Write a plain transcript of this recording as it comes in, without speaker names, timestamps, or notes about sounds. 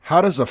How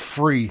does a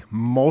free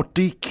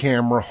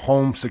multi-camera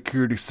home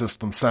security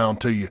system sound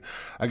to you?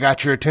 I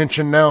got your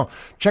attention now.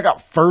 Check out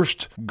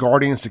First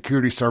Guardian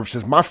Security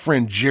Services. My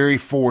friend Jerry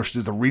Forrest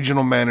is the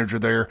regional manager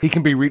there. He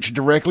can be reached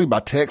directly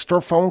by text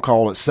or phone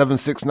call at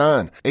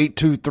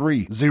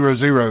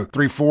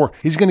 769-823-0034.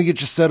 He's going to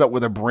get you set up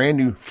with a brand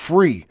new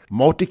free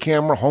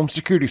multi-camera home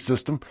security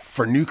system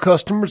for new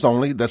customers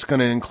only. That's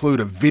going to include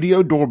a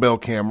video doorbell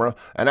camera,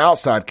 an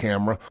outside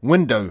camera,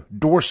 window,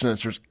 door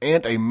sensors,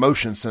 and a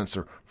motion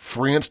sensor.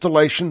 Free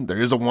installation.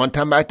 There is a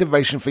one-time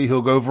activation fee.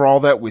 He'll go over all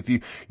that with you.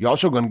 You're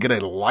also going to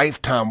get a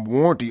lifetime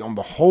warranty on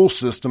the whole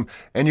system,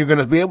 and you're going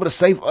to be able to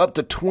save up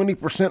to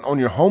 20% on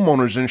your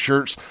homeowner's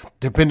insurance,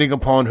 depending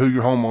upon who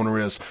your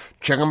homeowner is.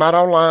 Check them out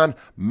online,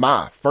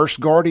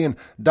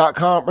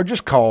 myfirstguardian.com, or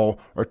just call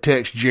or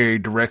text Jerry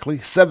directly,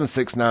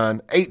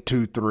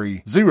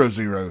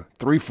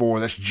 769-823-0034.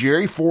 That's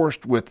Jerry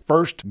Forrest with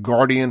First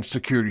Guardian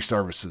Security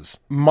Services.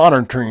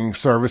 Monitoring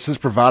services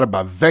provided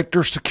by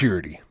Vector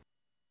Security.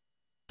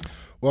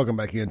 Welcome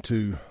back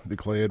into the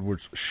Clay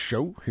Edwards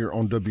Show here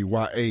on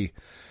WYAB.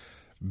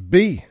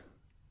 Hey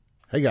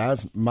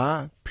guys,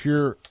 My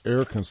Pure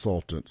Air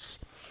Consultants.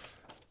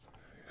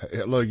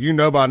 Hey, look, you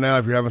know by now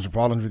if you're having some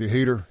problems with your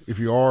heater. If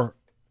you are,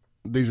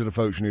 these are the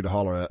folks you need to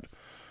holler at.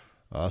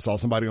 I saw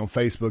somebody on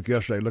Facebook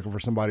yesterday looking for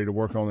somebody to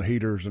work on the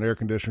heaters and air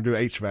conditioner, do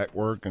HVAC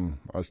work, and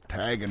I was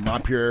tagging My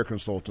Pure Air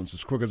Consultants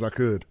as quick as I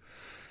could.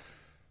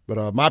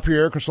 But My Pure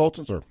Air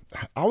Consultants, or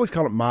I always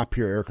call it My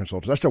Pure Air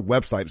Consultants. That's their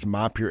website. It's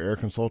My Pure Air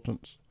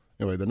Consultants.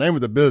 Anyway, the name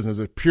of the business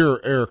is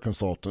Pure Air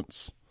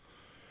Consultants.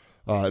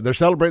 They're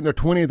celebrating their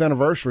 20th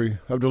anniversary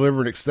of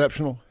delivering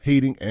exceptional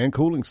heating and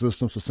cooling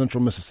systems to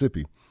Central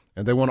Mississippi.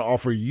 And they want to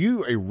offer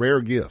you a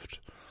rare gift,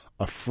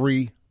 a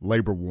free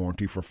labor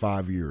warranty for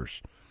 5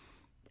 years.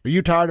 Are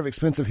you tired of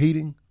expensive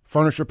heating,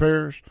 furnace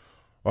repairs,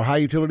 or high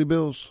utility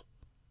bills?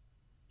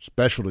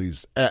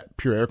 Specialties at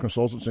Pure Air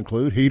Consultants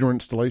include heater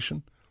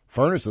installation,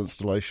 furnace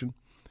installation,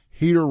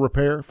 heater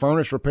repair,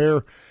 furnace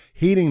repair,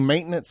 heating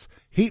maintenance,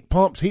 heat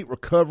pumps, heat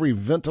recovery,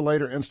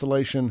 ventilator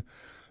installation,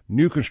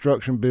 new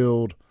construction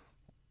build,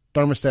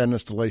 thermostat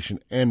installation,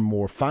 and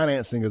more.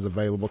 Financing is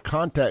available.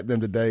 Contact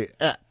them today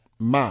at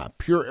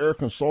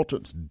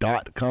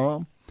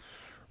mypureairconsultants.com.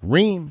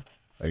 Ream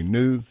a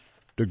new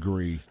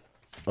degree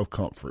of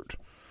comfort.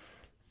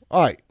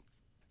 All right,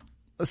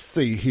 let's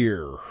see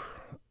here.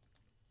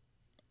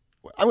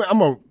 I'm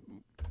gonna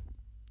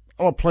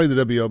play the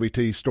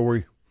WLBT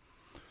story.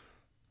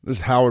 This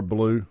is Howard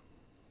Blue,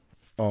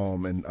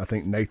 and I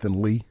think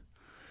Nathan Lee,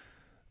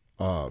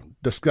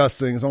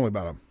 discussing. It's only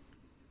about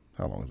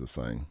how long is this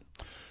thing?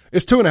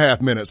 It's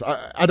 2.5 minutes.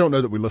 I don't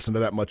know that we listened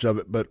to that much of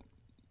it, but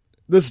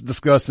this is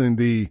discussing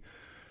the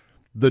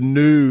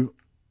new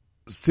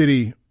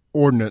city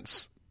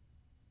ordinance.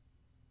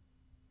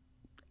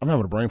 I'm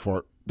having a brain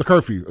fart. The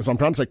curfew. So I'm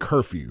trying to say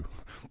curfew.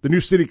 The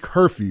new city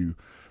curfew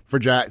for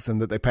Jackson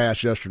that they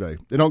passed yesterday.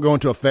 They don't go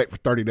into effect for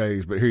 30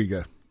 days, but here you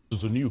go. This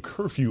is a new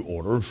curfew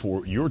order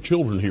for your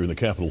children here in the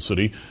capital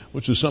city,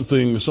 which is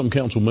something some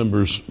council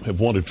members have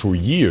wanted for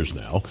years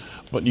now.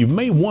 But you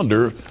may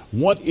wonder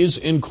what is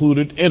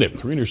included in it.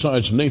 Greener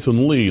Side's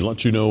Nathan Lee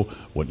lets you know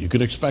what you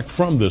can expect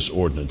from this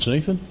ordinance.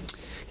 Nathan?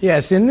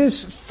 Yes, in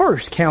this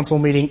first council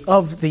meeting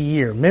of the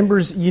year,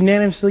 members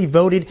unanimously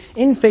voted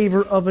in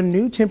favor of a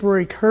new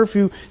temporary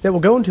curfew that will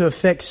go into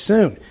effect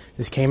soon.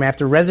 This came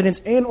after residents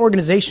and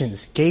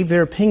organizations gave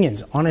their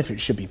opinions on if it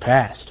should be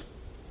passed.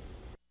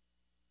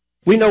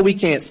 We know we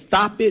can't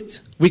stop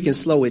it, we can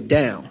slow it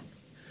down.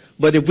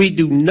 But if we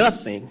do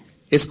nothing,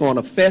 it's going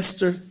to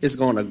fester, it's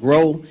going to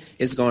grow,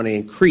 it's going to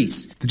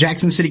increase. The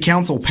Jackson City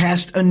Council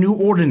passed a new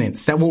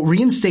ordinance that will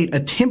reinstate a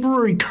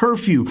temporary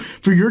curfew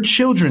for your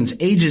children's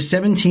ages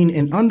 17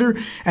 and under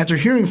after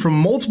hearing from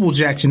multiple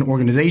Jackson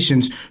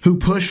organizations who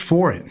pushed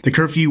for it. The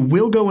curfew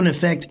will go in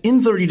effect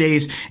in 30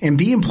 days and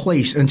be in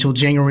place until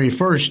January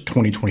 1st,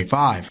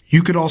 2025.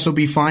 You could also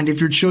be fined if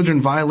your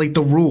children violate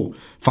the rule.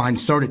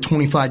 Fines start at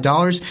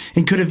 $25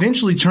 and could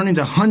eventually turn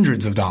into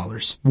hundreds of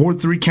dollars. Ward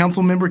 3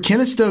 Council member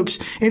Kenneth Stokes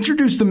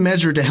introduced the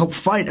measure to help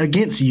fight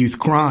against youth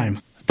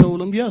crime. I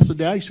told him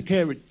yesterday I used to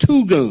carry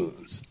 2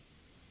 guns.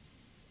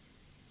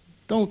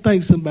 Don't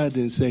think somebody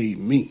didn't save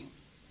me.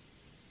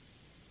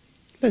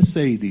 Let's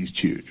save these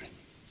children.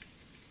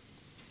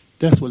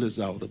 That's what it's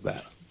all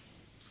about.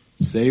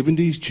 Saving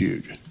these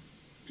children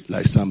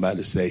like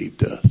somebody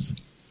saved us.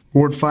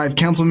 Ward 5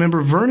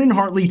 Councilmember Vernon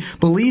Hartley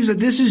believes that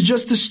this is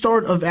just the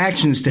start of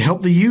actions to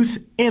help the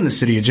youth and the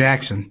city of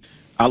Jackson.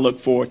 I look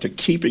forward to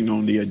keeping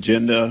on the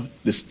agenda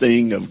this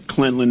thing of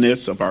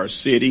cleanliness of our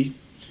city,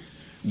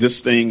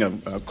 this thing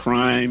of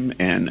crime,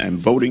 and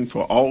voting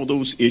for all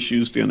those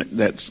issues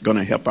that's going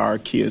to help our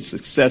kids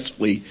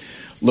successfully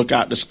look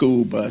out the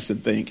school bus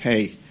and think,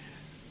 hey,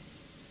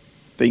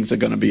 things are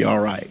going to be all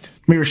right.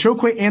 Mayor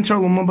Chokwe Antar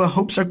Lumumba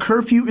hopes a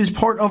curfew is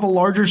part of a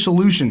larger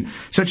solution,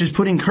 such as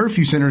putting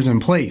curfew centers in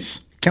place.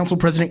 Council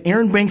President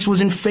Aaron Banks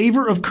was in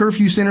favor of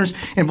curfew centers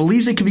and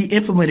believes it could be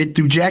implemented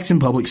through Jackson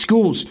Public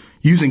Schools,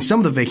 using some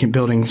of the vacant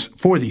buildings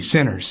for these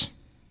centers.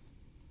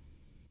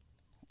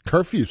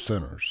 Curfew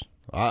centers.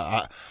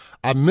 I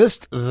I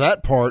missed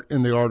that part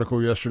in the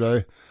article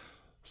yesterday.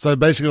 So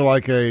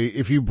basically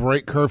if you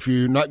break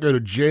curfew, not go to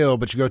jail,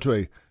 but you go to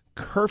a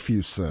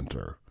curfew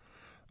center.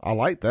 I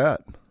like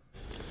that.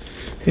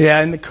 Yeah,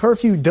 and the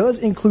curfew does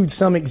include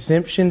some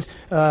exemptions,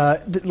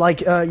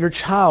 like your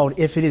child,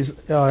 if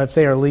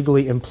they are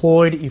legally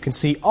employed. You can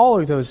see all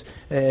of those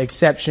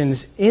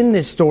exceptions in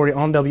this story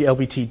on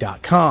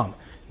WLBT.com.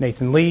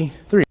 Nathan Lee,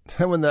 3.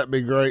 Wouldn't that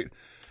be great?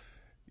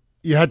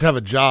 You had to have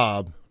a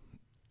job,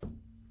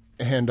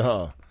 and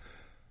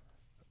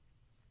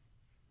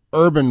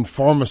urban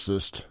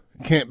pharmacist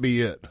can't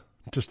be it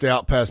to stay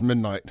out past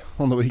midnight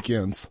on the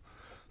weekends.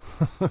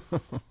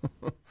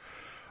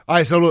 All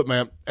right, so look,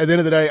 man, at the end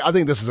of the day, I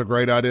think this is a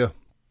great idea.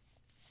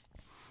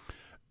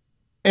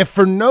 And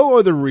for no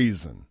other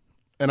reason,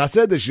 and I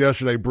said this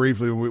yesterday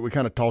briefly, we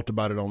kind of talked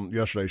about it on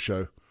yesterday's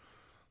show.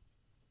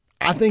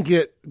 I think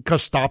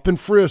because stop and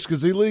frisk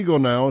is illegal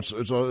now.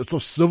 It's a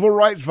civil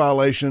rights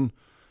violation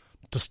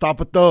to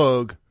stop a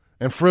thug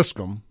and frisk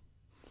them.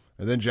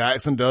 And then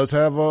Jackson does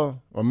have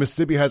or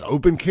Mississippi has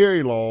open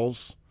carry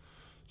laws.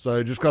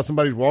 So just because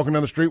somebody's walking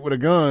down the street with a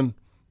gun,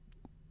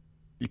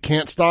 you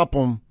can't stop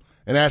them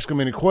and ask them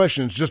any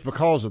questions just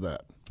because of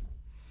that.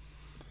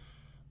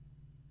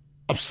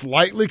 I'm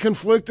slightly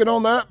conflicted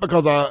on that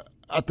because I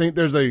think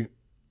there's a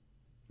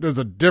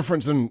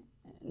difference in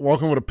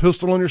walking with a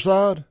pistol on your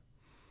side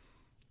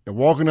and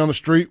walking down the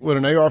street with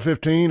an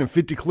AR-15 and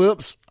 50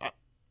 clips.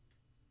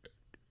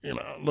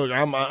 Look,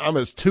 I'm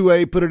as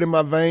 2A, put it in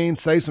my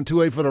veins, save some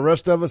 2A for the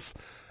rest of us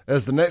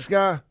as the next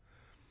guy.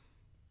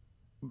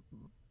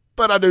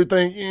 But I do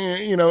think,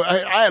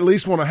 I at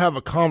least want to have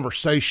a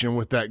conversation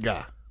with that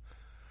guy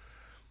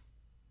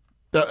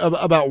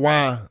about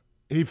why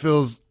he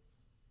feels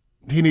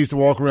he needs to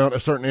walk around a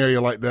certain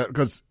area like that.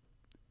 Because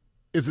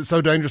is it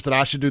so dangerous that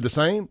I should do the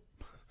same?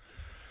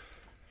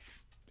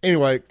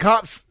 Anyway,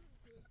 cops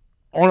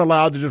aren't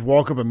allowed to just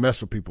walk up and mess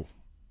with people.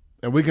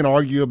 And we can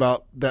argue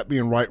about that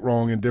being right,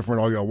 wrong, and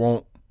different all y'all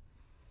want.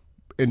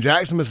 In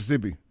Jackson,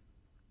 Mississippi,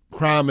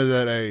 crime is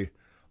at a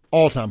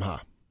all-time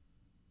high.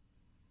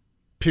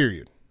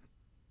 Period.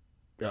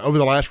 Over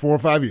the last 4 or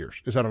 5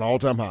 years, it's at an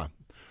all-time high.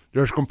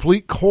 There's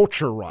complete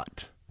culture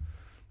rot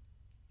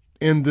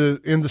in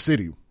the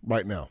city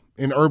right now,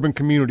 in urban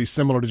communities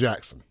similar to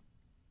Jackson,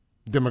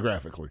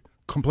 demographically.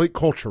 Complete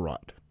culture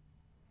rot.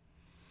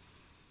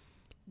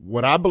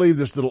 What I believe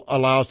this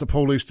allows the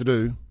police to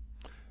do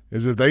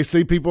is if they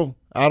see people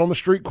out on the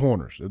street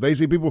corners, if they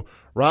see people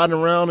riding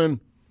around in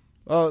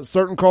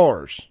certain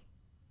cars,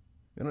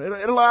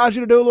 it allows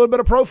you to do a little bit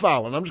of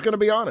profiling. I'm just going to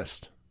be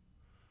honest.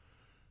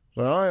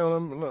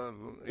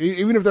 So,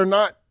 even if they're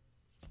not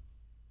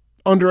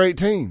under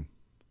 18,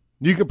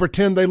 you can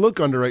pretend they look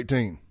under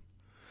 18.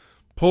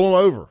 Pull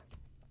them over.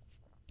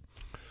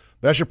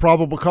 That's your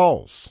probable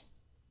cause.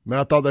 Man,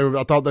 I thought they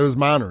was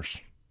minors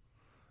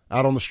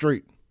out on the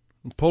street.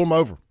 Pull them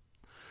over.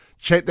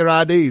 Check their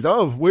IDs.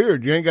 Oh,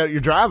 weird. You're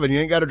driving. You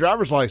ain't got a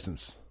driver's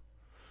license.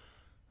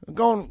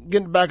 Go on, get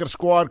in the back of the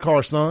squad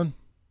car, son.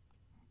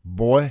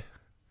 Boy.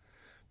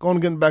 Go on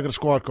and get in the back of the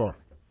squad car.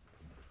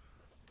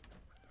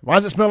 Why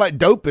does it smell like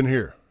dope in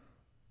here?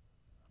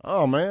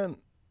 Oh, man.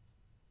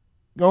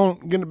 Go on,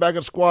 get in the back of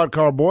the squad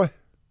car, boy.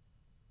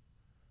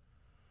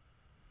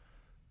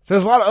 So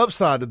there's a lot of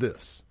upside to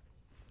this.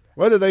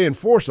 Whether they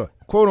enforce a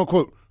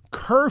quote-unquote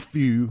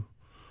curfew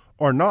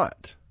or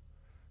not,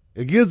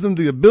 it gives them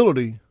the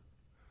ability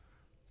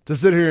to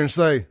sit here and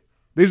say,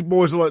 these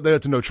boys look like they're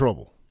up to no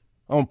trouble.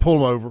 I'm going to pull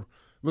them over.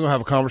 We're going to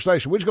have a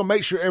conversation. We're just going to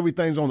make sure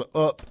everything's on the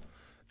up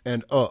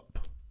and up.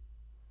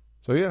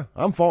 So, yeah,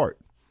 I'm for it.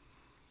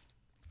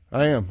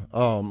 I am.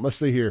 Let's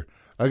see here.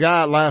 A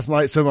guy last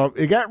night, so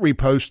it got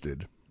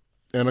reposted,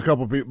 and a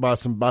couple of people by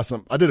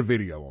some. I did a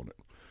video on it.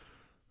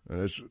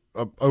 It's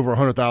over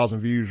 100,000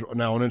 views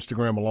now on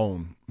Instagram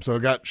alone. So it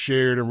got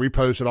shared and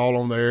reposted all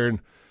on there,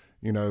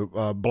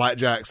 and Black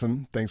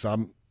Jackson thinks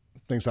I'm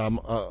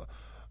an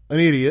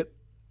idiot,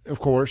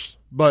 of course,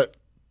 but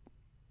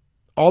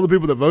all the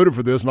people that voted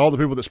for this and all the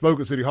people that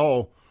spoke at City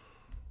Hall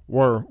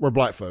were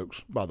black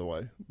folks, by the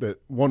way,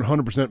 that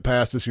 100%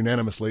 passed this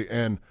unanimously,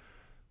 and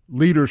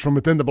leaders from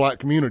within the black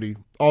community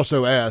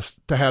also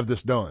asked to have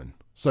this done.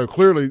 So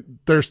clearly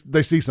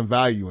they see some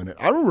value in it.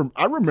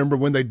 I remember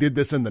when they did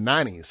this in the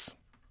 90s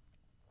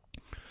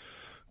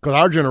because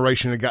our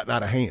generation had gotten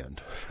out of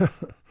hand.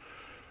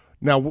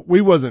 Now, we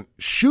wasn't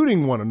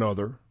shooting one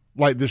another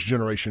like this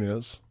generation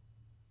is,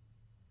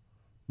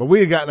 but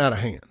we had gotten out of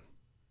hand.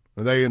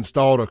 And they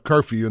installed a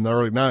curfew in the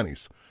early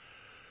 90s.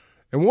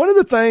 And one of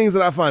the things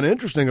that I find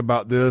interesting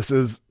about this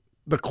is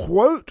the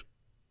quote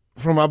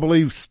from, I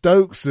believe,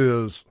 Stokes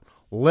is,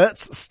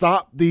 "Let's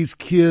stop these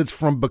kids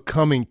from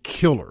becoming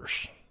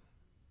killers."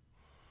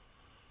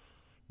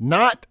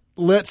 Not,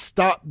 let's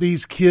stop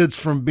these kids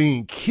from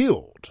being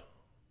killed.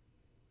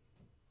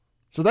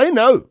 So they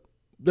know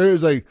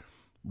there's a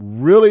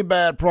really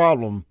bad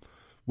problem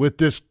with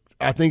this.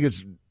 I think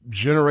it's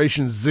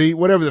Generation Z,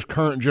 whatever this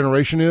current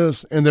generation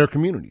is, in their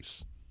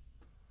communities.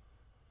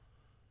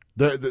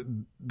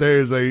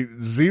 There's a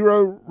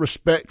zero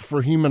respect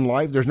for human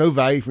life. There's no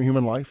value for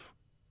human life.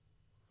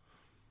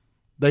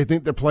 They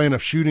think they're playing a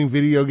shooting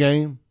video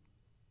game.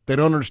 They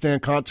don't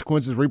understand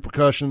consequences,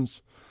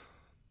 repercussions.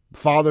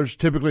 Fathers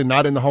typically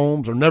not in the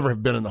homes or never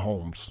have been in the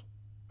homes.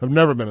 If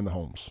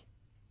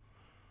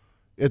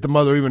the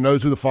mother even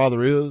knows who the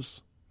father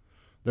is.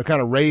 They're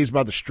kind of raised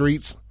by the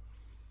streets.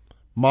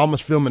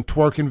 Mama's filming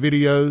twerking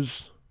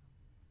videos.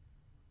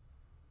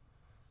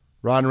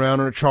 Riding around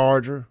in a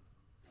Charger.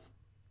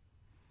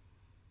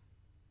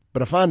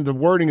 But I find the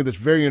wording of this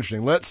very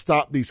interesting. Let's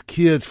stop these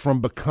kids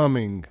from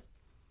becoming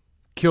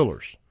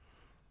killers.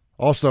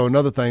 Also,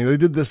 another thing, they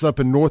did this up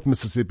in North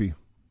Mississippi.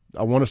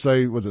 I want to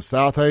say, was it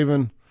South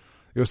Haven?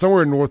 It was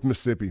somewhere in North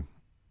Mississippi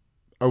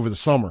over the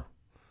summer.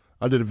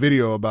 I did a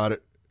video about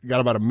it. It got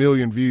about 1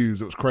 million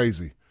views. It was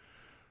crazy.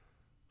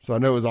 So I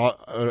know it was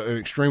an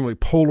extremely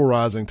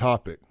polarizing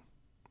topic.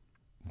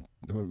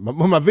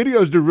 When my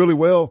videos do really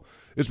well,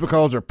 it's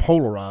because they're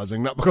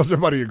polarizing, not because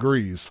everybody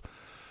agrees.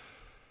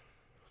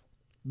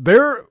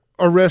 They're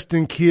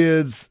arresting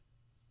kids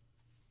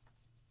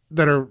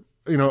that are,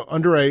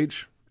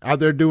 underage, out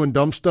there doing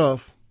dumb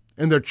stuff,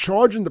 and they're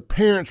charging the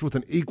parents with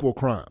an equal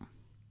crime.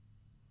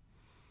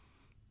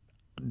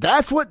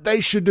 That's what they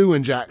should do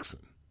in Jackson.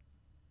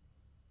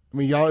 I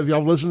mean, if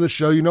y'all listen to this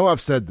show,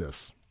 I've said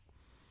this.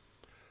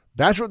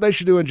 That's what they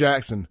should do in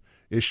Jackson,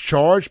 is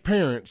charge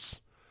parents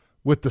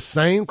with the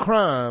same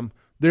crime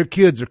their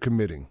kids are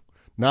committing.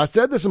 Now, I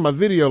said this in my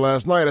video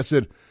last night. I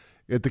said,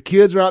 if the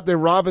kids are out there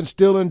robbing,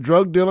 stealing,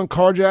 drug dealing,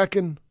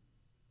 carjacking,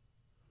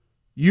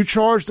 you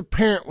charge the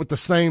parent with the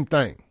same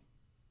thing.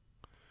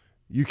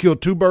 You kill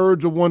 2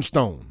 birds with 1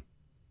 stone.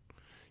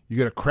 You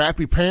get a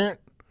crappy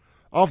parent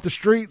off the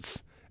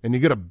streets, and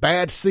you get a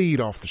bad seed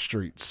off the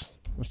streets.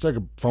 Let's take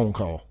a phone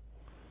call.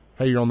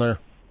 Hey, you're on there.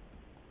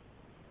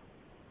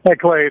 Hey,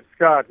 Clay, it's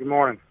Scott. Good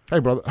morning. Hey,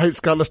 brother. Hey,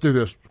 Scott, let's do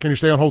this. Can you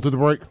stay on hold through the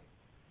break?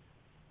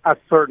 I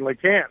certainly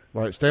can.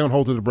 All right, stay on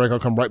hold through the break. I'll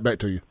come right back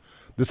to you.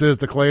 This is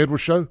the Clay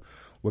Edwards Show.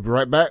 We'll be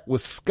right back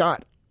with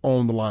Scott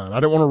on the line. I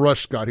didn't want to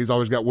rush Scott. He's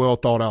always got well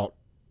thought out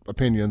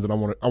opinions, and I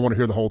want to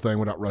hear the whole thing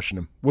without rushing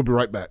him. We'll be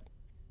right back.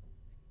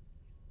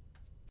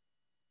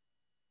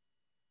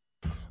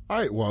 All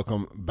right,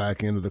 welcome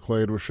back into the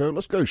Clay Edwards Show.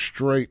 Let's go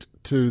straight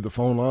to the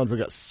phone lines. We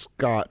got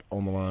Scott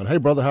on the line. Hey,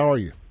 brother, how are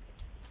you?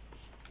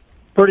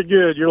 Pretty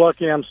good. You're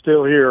lucky I'm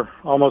still here.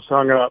 Almost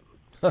hung up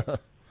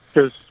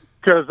because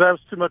that was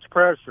too much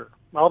pressure.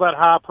 All that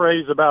high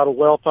praise about a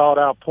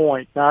well-thought-out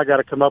point. Now I got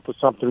to come up with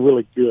something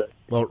really good.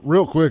 Well,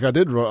 real quick, I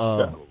did,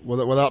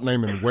 without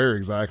naming where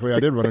exactly, I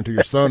did run into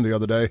your son the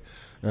other day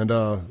and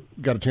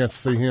got a chance to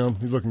see him.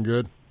 He's looking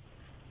good.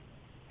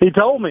 He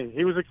told me.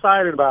 He was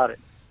excited about it.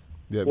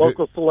 Yeah,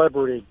 local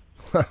celebrity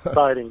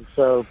sighting,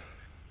 so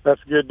that's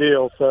a good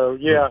deal. So,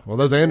 yeah. Well,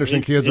 those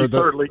Anderson kids are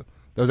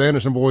those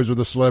Anderson boys are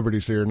the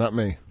celebrities here, not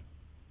me.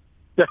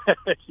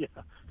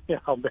 yeah,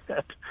 I'll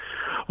bet.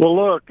 Well,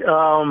 look,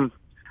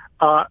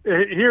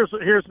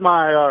 here's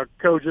my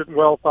cogent,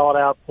 well thought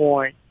out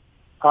point.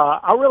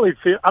 I really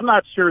feel I'm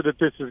not sure that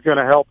this is going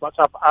to help much.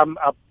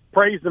 I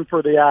praise them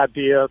for the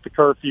idea of the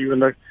curfew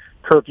and the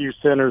curfew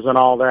centers and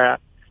all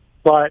that,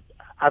 but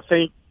I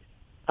think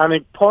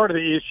part of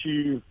the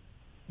issue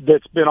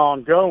that's been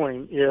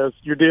ongoing is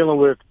you're dealing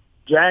with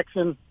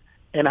Jackson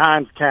and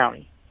Hinds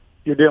County.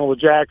 You're dealing with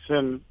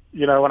Jackson,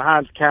 and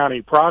Hinds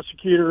County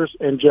prosecutors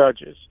and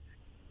judges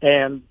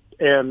and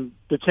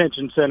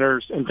detention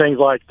centers and things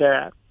like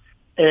that.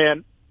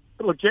 And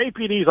look,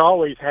 JPD's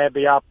always had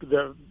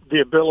the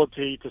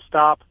ability to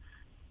stop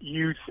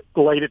youth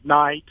late at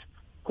night,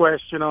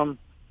 question them,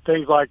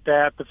 things like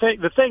that.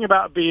 The thing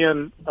about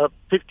being a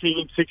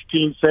 15,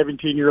 16,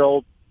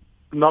 17-year-old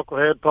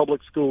knucklehead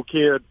public school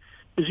kid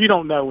is you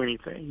don't know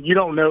anything. You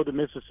don't know that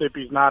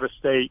Mississippi's not a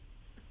state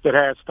that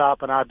has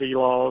stop and ID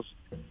laws.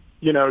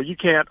 You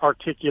can't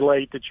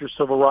articulate that your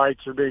civil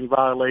rights are being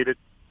violated.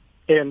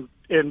 And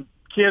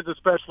kids,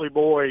 especially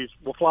boys,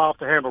 will fly off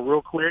the handle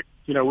real quick.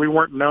 We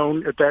weren't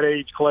known at that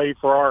age, Clay,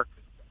 for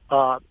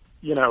our,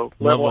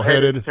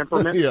 level-headed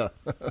temperament. Yeah.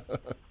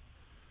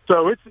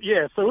 So it's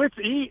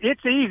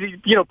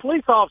easy.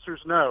 Police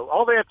officers know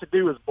all they have to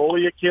do is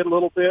bully a kid a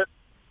little bit,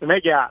 and they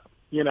got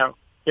him.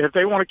 And if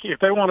they want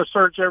to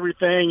search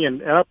everything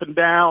and up and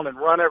down and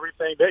run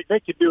everything, they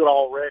can do it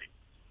already.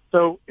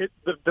 So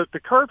the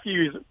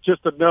curfew is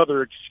just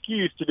another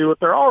excuse to do what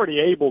they're already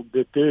able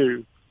to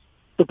do.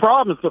 The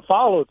problem is the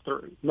follow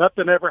through.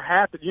 Nothing ever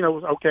happened.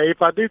 Okay,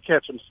 if I do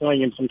catch them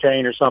slinging some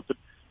cane or something,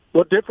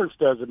 what difference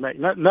does it make?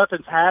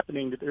 Nothing's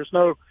happening. There's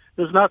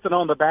nothing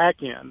on the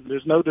back end.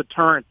 There's no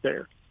deterrent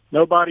there.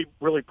 Nobody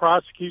really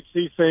prosecutes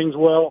these things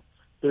well.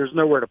 There's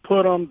nowhere to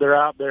put them. They're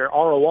out there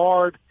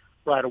ROR'd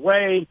right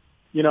away,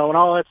 and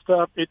all that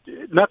stuff.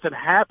 Nothing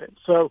happens.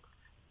 So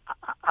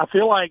I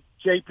feel like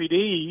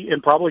JPD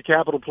and probably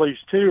Capitol Police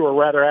too are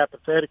rather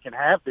apathetic and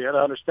have been,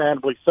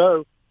 understandably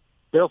so.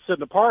 They'll sit in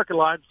the parking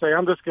lot and say,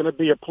 I'm just going to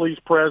be a police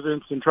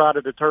presence and try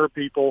to deter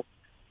people,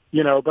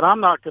 but I'm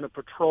not going to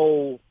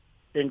patrol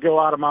and go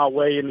out of my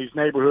way in these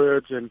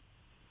neighborhoods and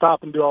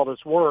stop and do all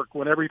this work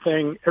when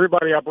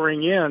everybody I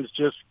bring in is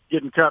just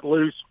getting cut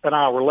loose an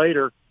hour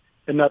later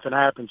and nothing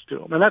happens to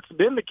them. And that's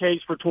been the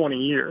case for 20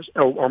 years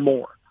or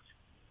more.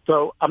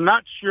 So I'm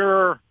not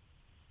sure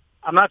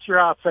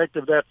how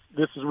effective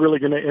this is really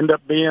going to end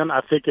up being.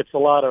 I think it's a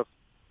lot of,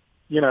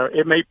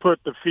 it may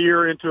put the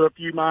fear into a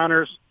few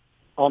minors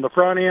on the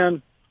front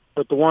end,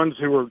 but the ones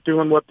who are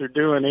doing what they're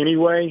doing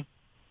anyway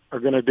are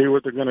going to do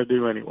what they're going to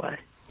do anyway.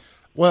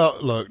 Well,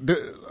 look,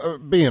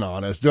 being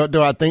honest,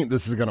 do I think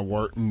this is going to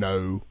work?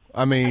 No.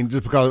 I mean,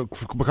 just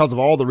because of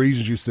all the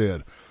reasons you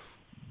said.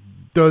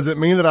 Does it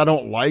mean that I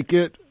don't like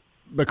it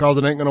because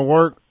it ain't going to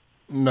work?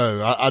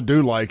 No, I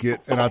do like it,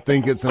 and I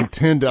think it's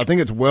intended. I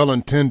think it's well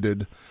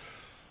intended.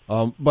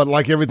 But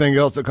like everything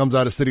else that comes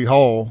out of City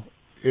Hall,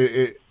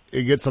 it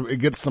gets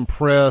some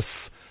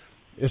press.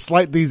 It's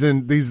like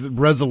these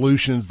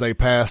resolutions they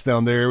pass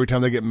down there every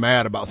time they get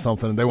mad about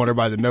something and they want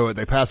everybody to know it.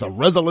 They pass a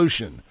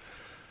resolution.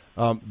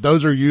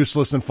 Those are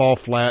useless and fall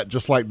flat,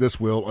 just like this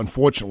will,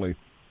 unfortunately.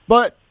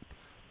 But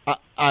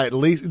I at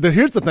least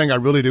here's the thing I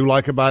really do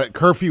like about it.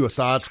 Curfew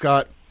aside,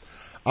 Scott,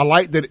 I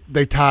like that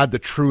they tied the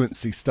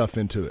truancy stuff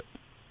into it.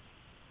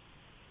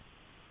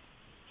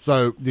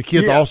 So the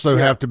kids also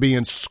have to be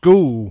in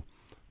school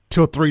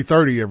till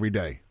 3:30 every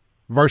day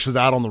versus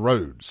out on the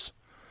roads.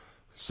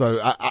 So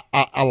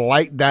I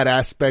like that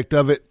aspect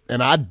of it,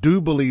 and I do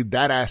believe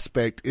that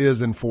aspect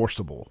is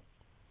enforceable.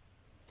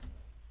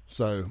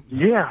 So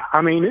yeah,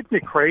 I mean, isn't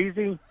it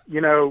crazy?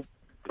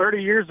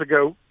 30 years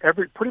ago,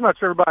 pretty much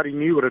everybody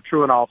knew what a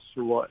truant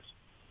officer was.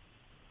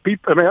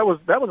 People, I mean,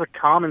 that was a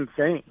common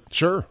thing.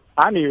 Sure,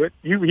 I knew it.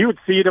 You would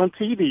see it on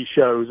TV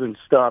shows and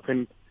stuff,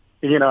 and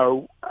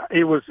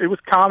it was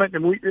common.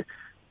 And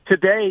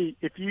today,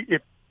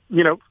 if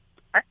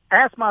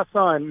ask my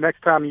son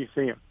next time you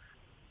see him,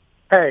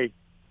 hey,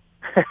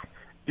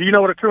 do you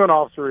know what a truant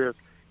officer is?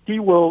 He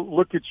will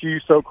look at you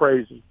so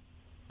crazy.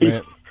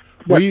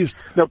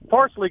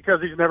 Partially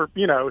because he's never,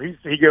 he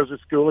goes to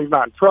school, he's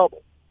not in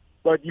trouble.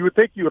 But you would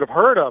think you would have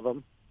heard of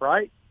him,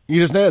 right? You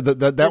just said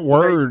that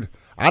word.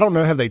 I don't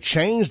know. Have they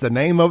changed the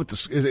name of it?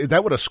 Is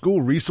that what a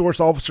school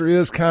resource officer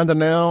is kind of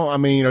now? I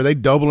mean, are they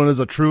doubling as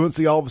a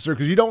truancy officer?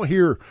 Because you don't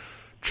hear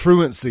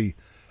truancy.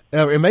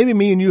 And maybe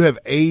me and you have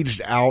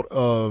aged out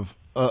of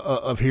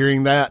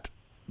hearing that,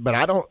 but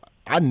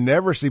I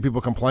never see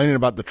people complaining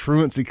about the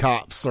truancy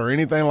cops or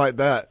anything like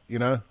that,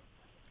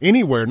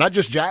 anywhere, not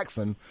just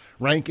Jackson,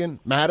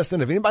 Rankin,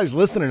 Madison. If anybody's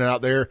listening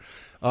out there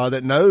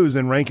that knows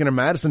in Rankin and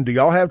Madison, do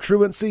y'all have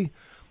truancy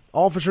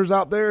officers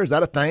out there? Is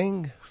that a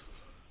thing?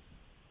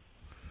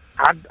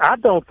 I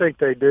don't think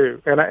they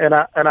do, and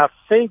I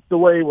think the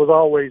way it was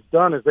always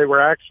done is they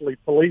were actually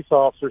police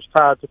officers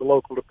tied to the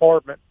local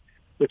department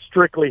that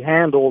strictly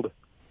handled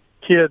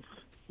kids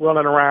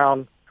running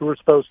around who were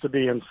supposed to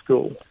be in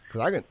school.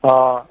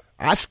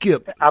 I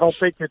skipped. I don't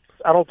think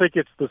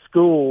it's the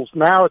schools.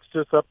 Now it's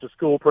just up to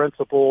school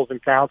principals and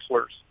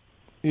counselors.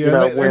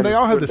 Yeah, and they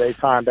all have this. They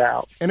find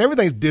out, and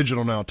everything's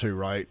digital now too,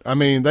 right? I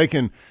mean, they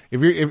can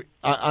if you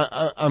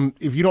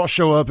don't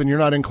show up and you're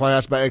not in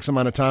class by X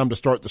amount of time to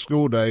start the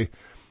school day,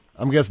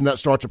 I'm guessing that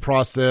starts a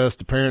process.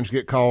 The parents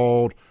get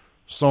called,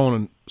 so on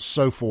and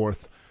so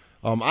forth.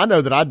 I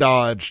know that I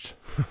dodged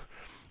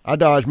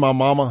my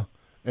mama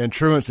and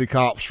truancy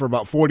cops for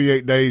about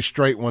 48 days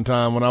straight one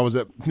time when I was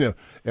at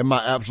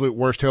my absolute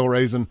worst hell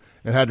raising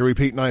and had to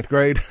repeat ninth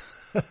grade.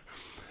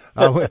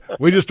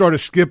 We just started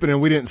skipping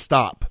and we didn't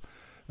stop.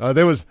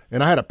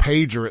 And I had a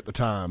pager at the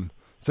time,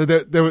 so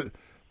there was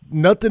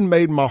nothing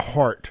made my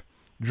heart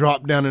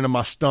drop down into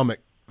my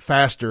stomach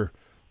faster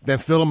than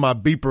feeling my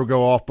beeper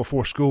go off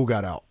before school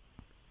got out.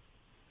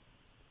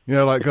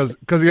 Because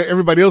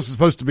everybody else is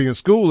supposed to be in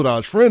school that I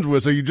was friends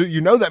with, so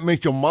that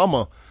means your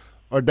mama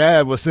or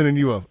dad was sending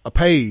you a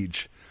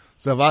page.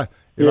 So if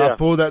I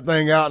pulled that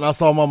thing out and I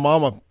saw my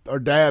mama or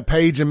dad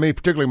paging me,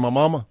 particularly my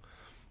mama,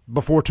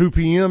 before 2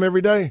 p.m.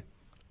 every day,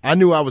 I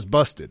knew I was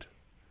busted.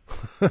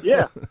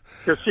 Yeah,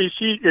 because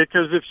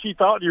if she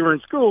thought you were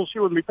in school, she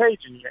wouldn't be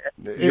paging you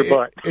your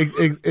butt.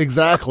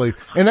 Exactly,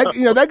 and that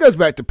that goes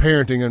back to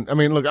parenting. And I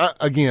mean, look,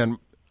 I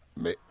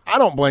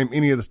don't blame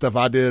any of the stuff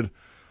I did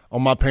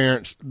on my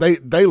parents. They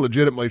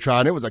legitimately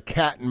tried. It was a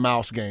cat and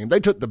mouse game. They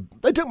took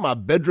my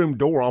bedroom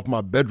door off my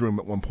bedroom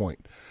at one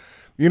point.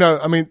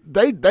 I mean,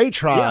 they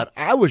tried.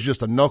 Yeah. I was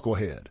just a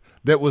knucklehead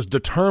that was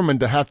determined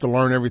to have to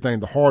learn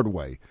everything the hard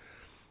way.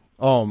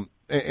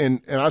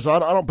 And I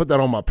don't put that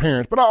on my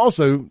parents, but I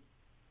also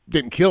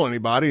didn't kill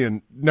anybody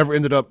and never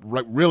ended up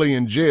really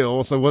in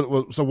jail. So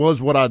was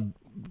what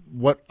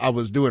I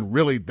was doing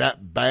really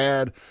that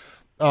bad?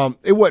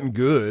 It wasn't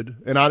good,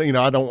 and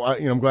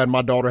I'm glad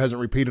my daughter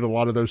hasn't repeated a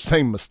lot of those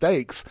same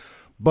mistakes.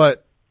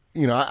 But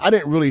I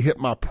didn't really hit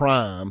my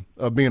prime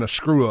of being a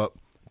screw up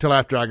till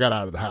after I got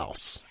out of the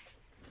house.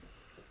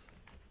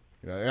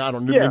 I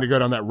don't mean to go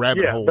down that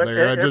rabbit hole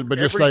there. But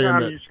just saying that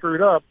every time you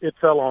screwed up, it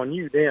fell on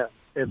you then,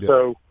 and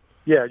so.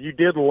 Yeah, you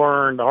did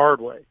learn the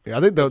hard way. Yeah,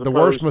 I think the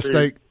worst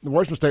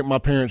mistake my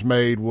parents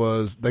made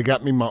was they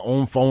got me my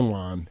own phone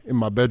line in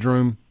my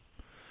bedroom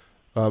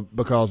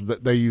because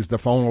they used the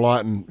phone a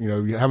lot, and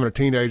having a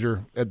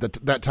teenager at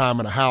that time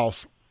in a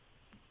house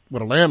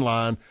with a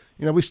landline,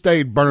 we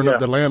stayed burning up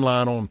the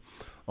landline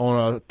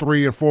on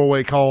 3 and 4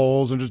 way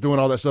calls and just doing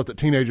all that stuff that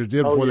teenagers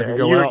did before they could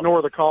go out. You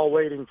ignore the call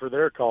waiting for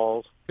their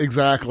calls.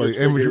 Exactly.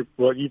 You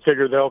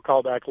figure they'll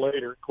call back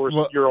later. Of course,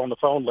 you're on the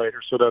phone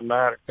later, so it doesn't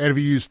matter. And if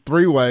you use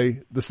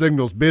 3-way, the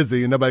signal's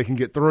busy and nobody can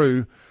get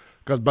through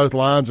because both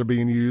lines are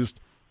being used.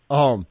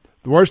 The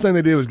worst thing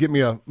they did was get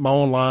me my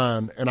own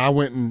line, and I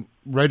went and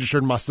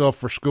registered myself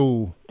for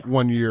school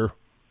one year,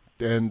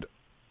 and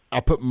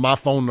I put my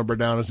phone number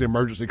down as the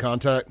emergency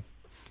contact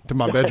to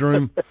my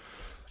bedroom.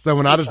 So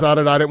when I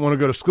decided I didn't want to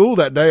go to school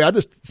that day, I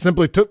just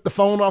simply took the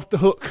phone off the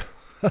hook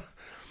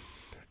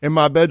in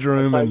my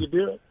bedroom. That's how you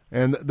do it.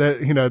 And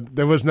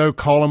there was no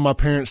calling my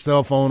parents'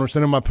 cell phone or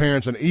sending my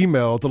parents an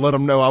email to let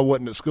them know I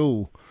wasn't at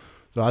school.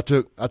 So I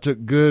took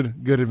good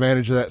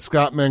advantage of that.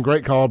 Scott, man,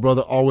 great call,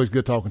 brother. Always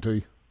good talking to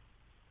you.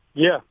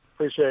 Yeah,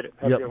 appreciate it.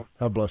 Have a good one.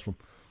 Have a blessed one.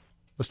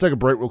 Let's take a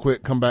break real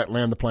quick, come back,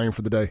 land the plane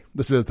for the day.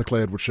 This is the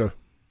Clay Edwards Show.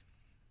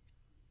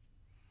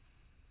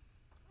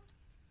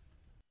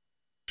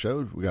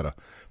 We got a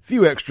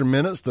few extra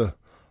minutes to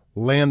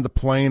land the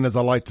plane, as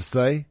I like to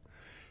say,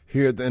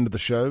 here at the end of the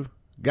show.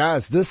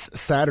 Guys, this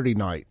Saturday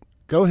night,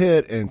 go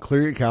ahead and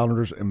clear your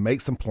calendars and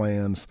make some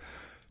plans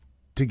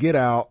to get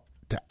out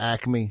to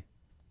Acme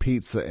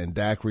Pizza and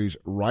Daiquiris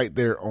right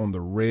there on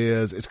the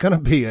res. It's going to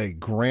be a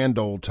grand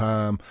old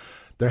time.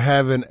 They're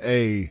having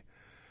a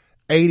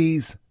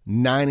 80s,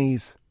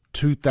 90s,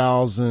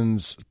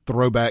 2000s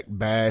throwback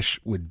bash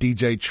with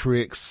DJ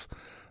Tricks.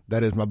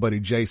 That is my buddy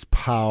Jace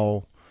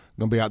Powell.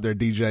 Going to be out there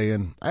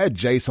DJing. I had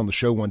Jace on the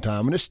show one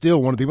time, and it's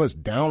still one of the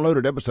most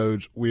downloaded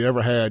episodes we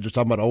ever had, just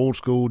talking about old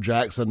school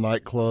Jackson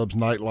nightclubs,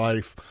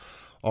 nightlife,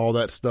 all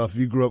that stuff. If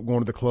you grew up going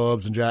to the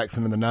clubs in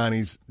Jackson in the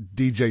 90s,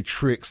 DJ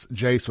Tricks,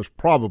 Jace was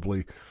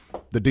probably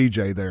the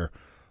DJ there.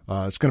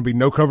 It's going to be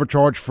no cover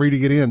charge, free to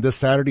get in this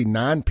Saturday,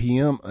 9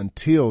 p.m.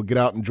 until get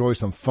out and enjoy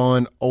some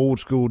fun, old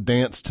school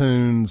dance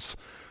tunes,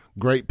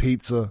 great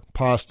pizza,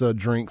 pasta,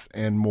 drinks,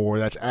 and more.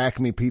 That's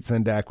Acme Pizza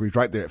and Daiquiris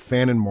right there at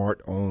Fannin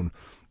Mart on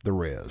the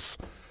res.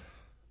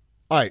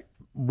 All right,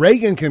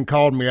 Reagan can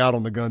call me out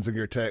on the Guns and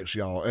Gear text,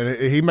 y'all,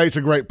 and he makes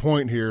a great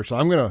point here. So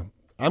I'm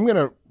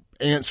gonna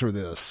answer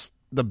this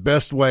the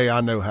best way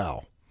I know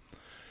how.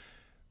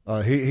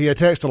 He had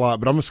texted a lot,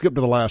 but I'm gonna skip to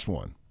the last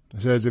one.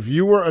 It says, if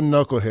you were a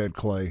knucklehead,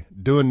 Clay,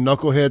 doing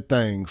knucklehead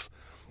things,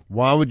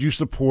 why would you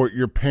support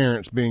your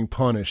parents being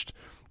punished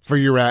for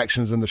your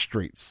actions in the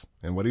streets?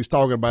 And what he's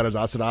talking about is,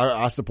 I said,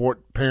 I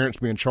support parents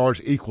being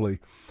charged equally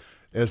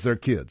as their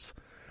kids.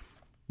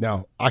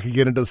 Now, I could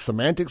get into the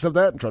semantics of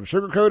that and try to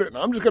sugarcoat it, and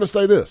I'm just going to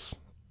say this.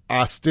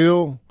 I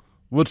still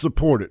would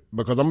support it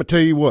because I'm going to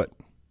tell you what.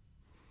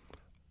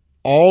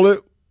 All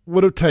it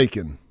would have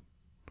taken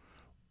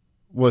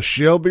was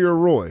Shelby or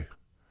Roy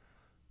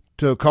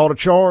to have caught a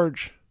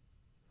charge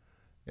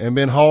and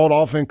been hauled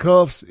off in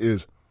cuffs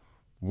is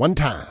one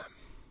time.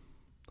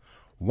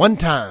 One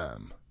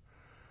time.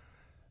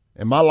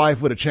 And my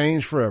life would have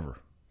changed forever.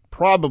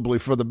 Probably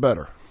for the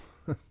better.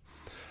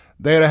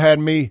 They'd have had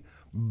me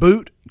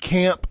boot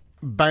camp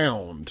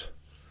bound.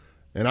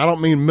 And I don't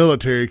mean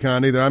military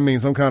kind either. I mean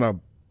some kind of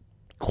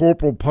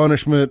corporal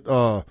punishment,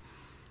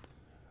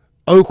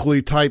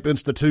 Oakley type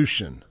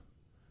institution.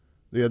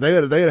 Yeah, they'd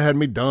have had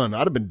me done.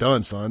 I'd have been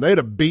done, son. They'd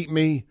have beat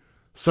me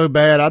so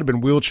bad I'd have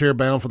been wheelchair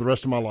bound for the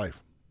rest of my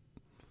life.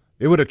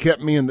 It would have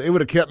kept me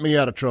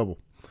out of trouble.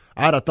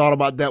 I'd have thought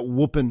about that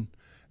whooping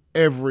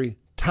every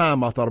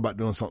time I thought about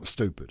doing something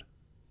stupid.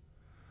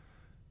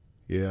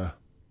 Yeah.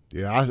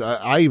 Yeah,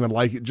 I even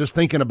like it just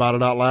thinking about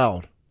it out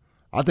loud.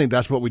 I think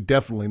that's what we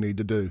definitely need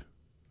to do.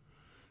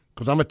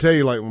 Because I'm going to tell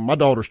you, like, my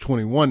daughter's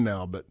 21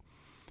 now, but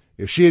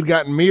if she had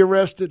gotten me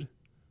arrested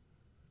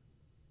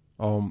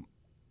when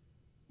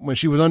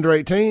she was under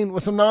 18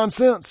 with some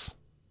nonsense,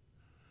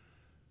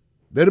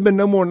 there'd have been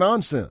no more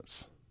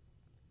nonsense.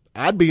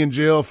 I'd be in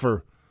jail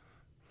for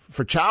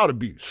child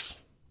abuse.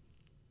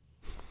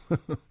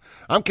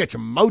 I'm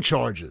catching more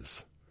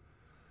charges.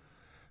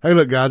 Hey,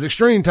 look, guys,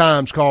 extreme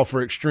times call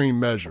for extreme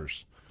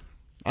measures.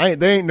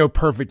 There ain't no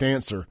perfect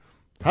answer.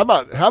 How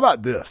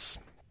about this?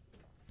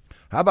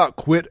 How about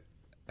quit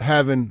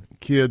having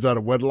kids out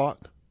of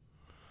wedlock?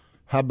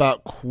 How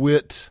about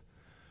quit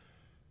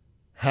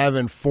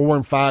having 4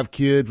 and 5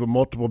 kids with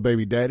multiple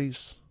baby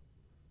daddies?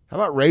 How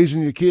about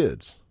raising your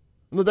kids?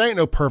 No, there ain't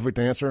no perfect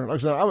answer. Like I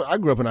said, I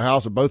grew up in a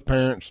house with both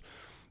parents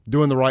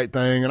doing the right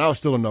thing, and I was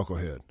still a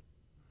knucklehead.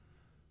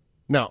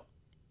 Now,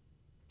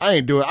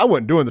 I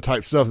wasn't doing the type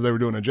of stuff that they were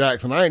doing in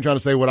Jackson. I ain't trying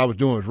to say what I was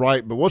doing was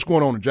right, but what's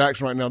going on in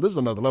Jackson right now, this is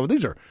another level.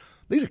 These are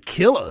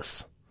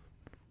killers.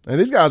 And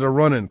these guys are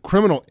running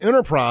criminal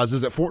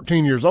enterprises at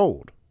 14 years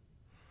old.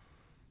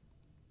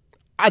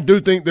 I do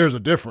think there's a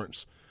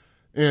difference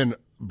in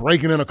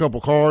breaking in a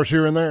couple cars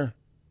here and there,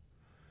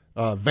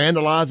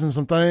 vandalizing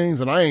some things,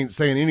 and I ain't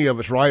saying any of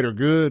it's right or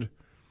good.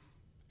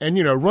 And,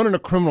 running a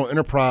criminal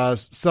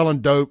enterprise,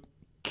 selling dope,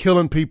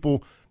 killing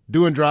people,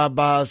 doing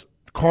drive-bys,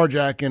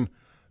 carjacking,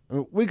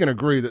 we can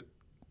agree that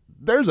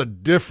there's a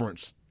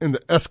difference in the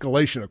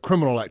escalation of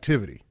criminal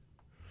activity.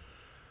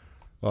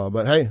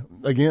 But, hey,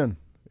 again,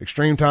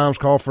 extreme times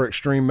call for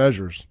extreme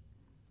measures.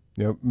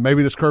 You know,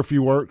 maybe this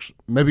curfew works.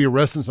 Maybe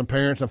arresting some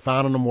parents and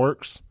fining them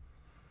works.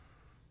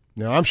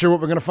 You know, I'm sure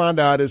what we're going to find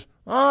out is,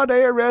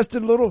 they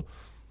arrested little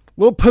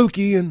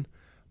Pookie, and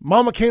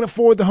Mama can't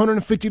afford the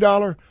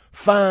 $150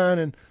 fine,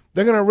 and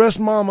they're going to arrest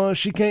Mama.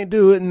 She can't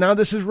do it, and now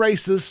this is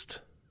racist.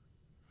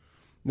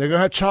 They're going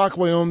to have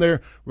Chockway on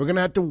there. We're going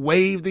to have to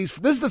waive these.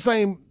 This is the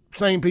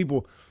same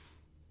people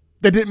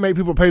that didn't make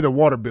people pay their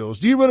water bills.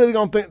 Do you really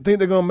think they're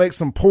going to make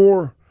some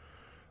poor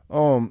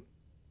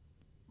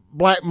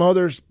black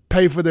mothers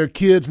pay for their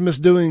kids'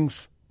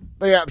 misdoings?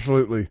 They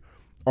absolutely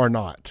are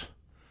not.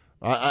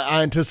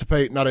 I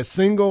anticipate not a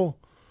single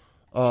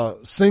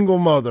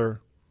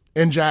mother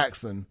in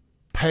Jackson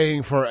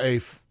paying for a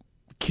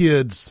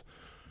kid's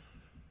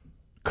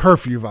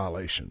curfew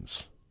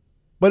violations.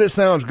 But it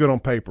sounds good on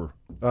paper.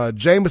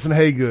 Jameson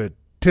Haygood,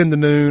 10 to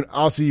noon.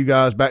 I'll see you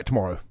guys back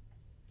tomorrow.